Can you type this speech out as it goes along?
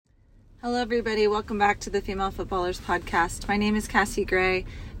Hello, everybody. Welcome back to the Female Footballers Podcast. My name is Cassie Gray,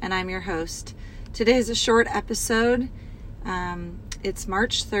 and I'm your host. Today is a short episode. It's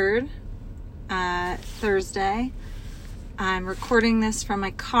March 3rd, Thursday. I'm recording this from my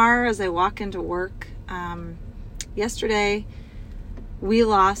car as I walk into work. Yesterday, we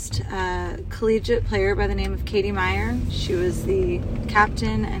lost a collegiate player by the name of Katie Meier. She was the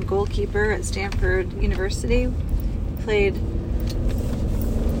captain and goalkeeper at Stanford University. Played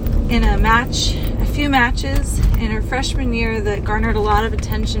in a few matches in her freshman year that garnered a lot of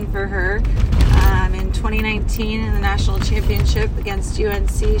attention for her. In 2019 in the national championship against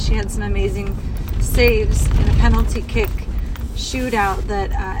UNC, she had some amazing saves in a penalty kick shootout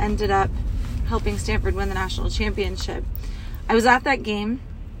that ended up helping Stanford win the national championship. I was at that game,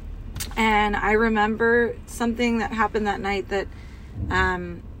 and I remember something that happened that night that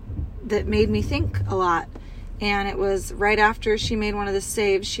made me think a lot. And it was right after she made one of the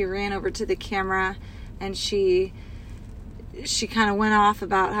saves, she ran over to the camera and she kind of went off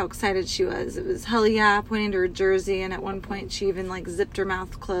about how excited she was. It was hell yeah, pointing to her jersey, and at one point she even zipped her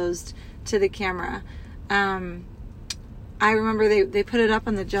mouth closed to the camera. I remember they put it up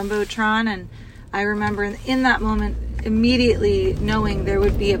on the Jumbotron, and I remember in that moment immediately knowing there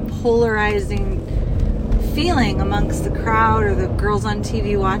would be a polarizing feeling amongst the crowd or the girls on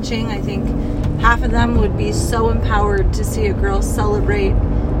TV watching. I think half of them would be so empowered to see a girl celebrate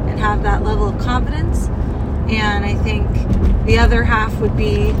and have that level of confidence. And I think the other half would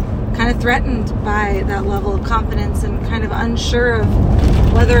be kind of threatened by that level of confidence and kind of unsure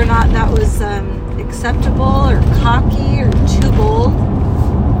of whether or not that was acceptable or cocky or too bold.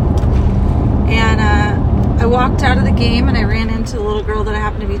 And I walked out of the game and I ran into the little girl that I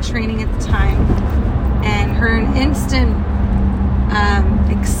happened to be training at the time. And her instant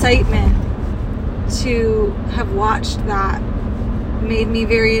excitement to have watched that made me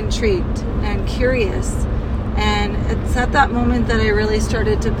very intrigued and curious. And it's at that moment that I really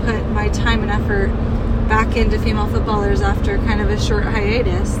started to put my time and effort back into female footballers after kind of a short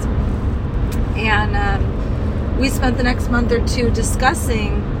hiatus. And we spent the next month or two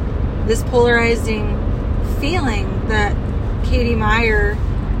discussing this polarizing feeling that Katie Meier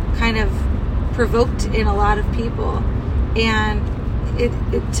kind of provoked in a lot of people. And it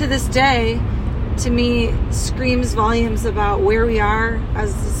to this day, to me, screams volumes about where we are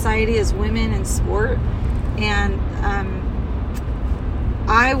as a society, as women in sport. And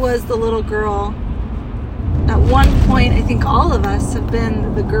I was the little girl. At one point, I think all of us have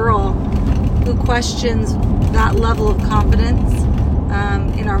been the girl who questions that level of confidence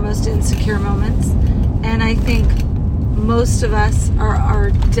in our most insecure moments. And I think most of us are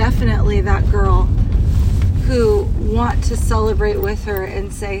definitely that girl who want to celebrate with her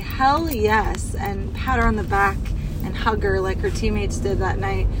and say hell yes and pat her on the back and hug her like her teammates did that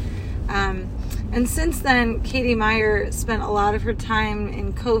night. And since then, Katie Meier spent a lot of her time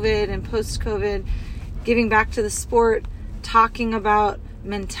in COVID and post-COVID giving back to the sport, talking about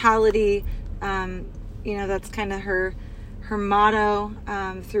mentality. That's kind of her motto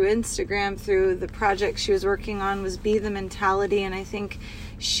through Instagram, through the project she was working on, was be the mentality. And I think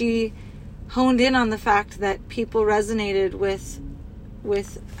she honed in on the fact that people resonated with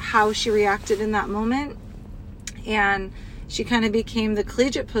how she reacted in that moment. And she kind of became the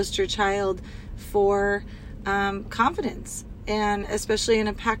collegiate poster child for confidence, and especially in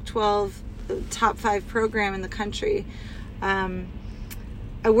a Pac-12 top 5 program in the country.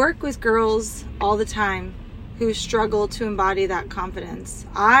 I work with girls all the time who struggle to embody that confidence.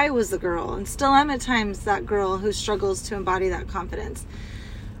 I was the girl, and still am at times that girl who struggles to embody that confidence.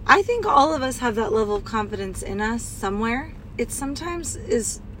 I think all of us have that level of confidence in us somewhere. It sometimes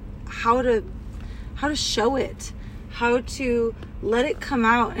is how to show it, how to let it come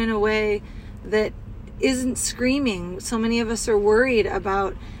out in a way that isn't screaming. So many of us are worried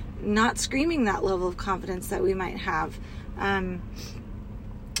about not screaming that level of confidence that we might have. And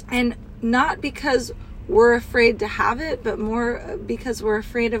not because we're afraid to have it, but more because we're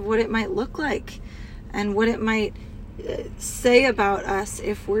afraid of what it might look like and what it might say about us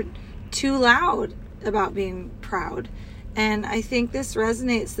if we're too loud about being proud. And I think this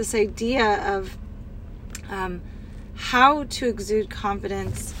resonates, this idea of how to exude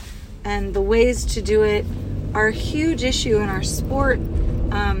confidence and the ways to do it are a huge issue in our sport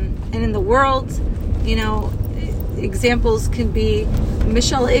and in the world. Examples can be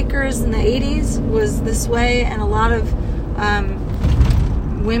Michelle Akers in the 80s was this way, and a lot of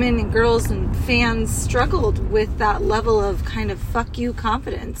women and girls and fans struggled with that level of kind of fuck you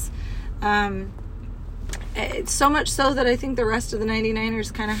confidence. It's so much so that I think the rest of the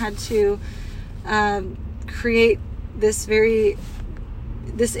 99ers kind of had to create this very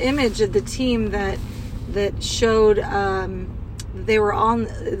this image of the team that showed they were on,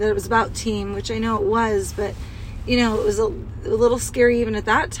 that it was about team, which I know it was, but you know, it was a little scary even at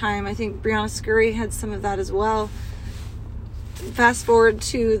that time. I think Brianna Scurry had some of that as well. Fast forward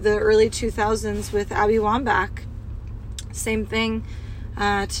to the early 2000s with Abby Wambach, same thing,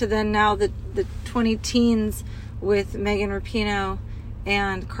 to then now the 20 teens with Megan Rapinoe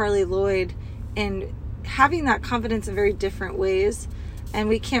and Carly Lloyd, and having that confidence in very different ways. And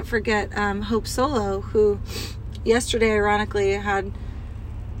we can't forget Hope Solo, who yesterday ironically had,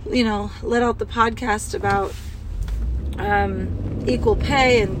 you know, let out the podcast about equal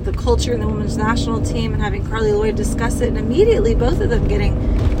pay and the culture in the women's national team, and having Carly Lloyd discuss it, and immediately both of them getting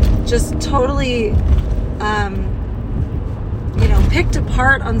just totally you know, picked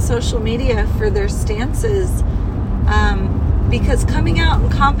apart on social media for their stances, because coming out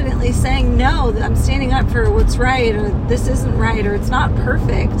and confidently saying, no, that I'm standing up for what's right, or this isn't right, or it's not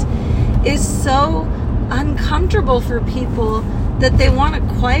perfect, is so uncomfortable for people that they want to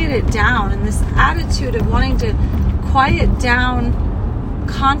quiet it down. And this attitude of wanting to quiet down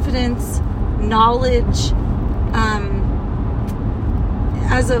confidence, knowledge,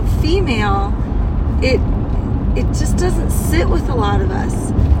 as a female, it just doesn't sit with a lot of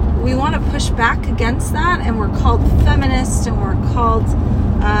us. We want to push back against that, and we're called feminist, and we're called,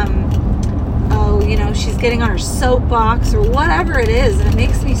 oh, you know, she's getting on her soapbox, or whatever it is, and it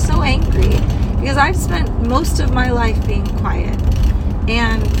makes me so angry, because I've spent most of my life being quiet,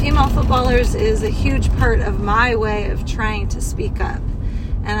 and female footballers is a huge part of my way of trying to speak up,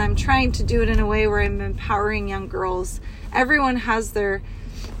 and I'm trying to do it in a way where I'm empowering young girls. Everyone has their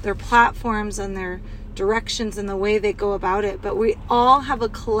platforms and their directions and the way they go about it, but we all have a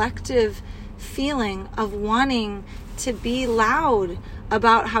collective feeling of wanting to be loud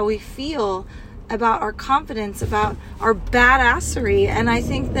about how we feel, about our confidence, about our badassery. And I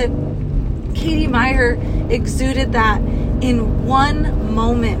think that Katie Meier exuded that in one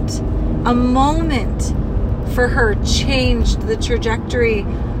moment. A moment for her changed the trajectory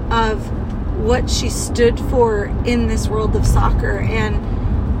of what she stood for in this world of soccer. And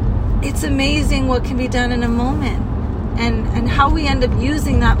it's amazing what can be done in a moment, and how we end up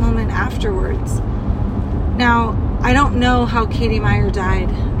using that moment afterwards. Now, I don't know how Katie Meier died.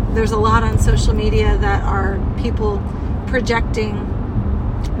 There's a lot on social media that are people projecting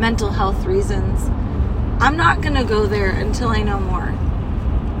mental health reasons. I'm not going to go there until I know more.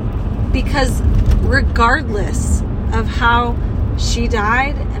 Because regardless of how she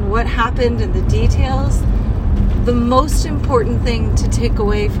died and what happened and the details, the most important thing to take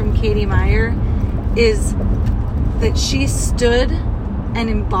away from Katie Meier is that she stood and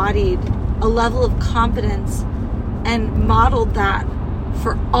embodied a level of confidence and modeled that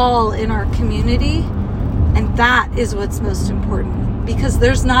for all in our community. And that is what's most important, because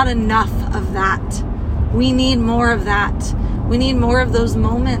there's not enough of that. We need more of that. We need more of those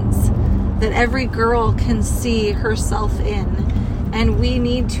moments that every girl can see herself in. And we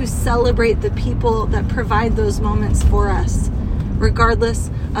need to celebrate the people that provide those moments for us,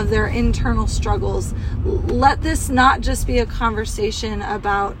 regardless of their internal struggles. Let this not just be a conversation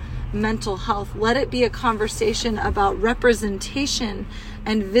about mental health. Let it be a conversation about representation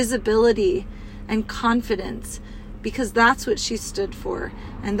and visibility and confidence, because that's what she stood for,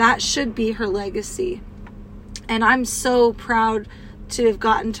 and that should be her legacy. And I'm so proud to have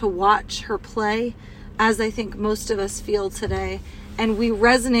gotten to watch her play, as I think most of us feel today. And we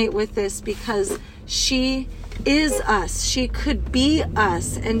resonate with this because she is us. She could be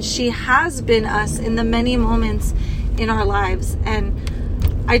us, and she has been us in the many moments in our lives. And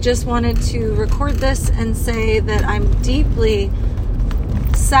I just wanted to record this and say that I'm deeply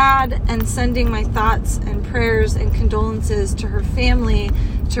sad and sending my thoughts and prayers and condolences to her family,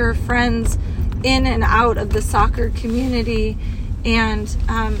 to her friends in and out of the soccer community, and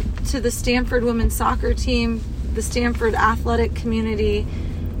to the Stanford women's soccer team, the Stanford athletic community.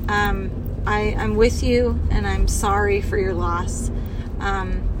 I'm with you, and I'm sorry for your loss.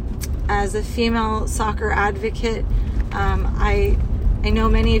 As a female soccer advocate, I know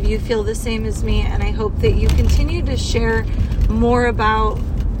many of you feel the same as me, and I hope that you continue to share more about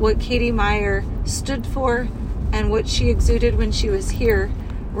what Katie Meier stood for and what she exuded when she was here,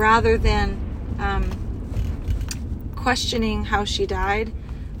 rather than questioning how she died.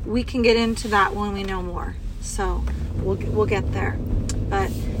 We can get into that when we know more. So we'll get there.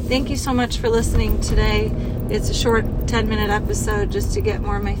 But thank you so much for listening today. It's a short 10-minute episode just to get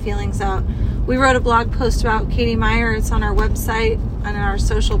more of my feelings out. We wrote a blog post about Katie Meier. It's on our website and our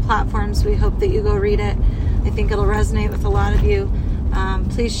social platforms. We hope that you go read it. I think it'll resonate with a lot of you.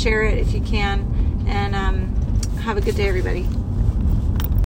 Please share it if you can. And have a good day, everybody.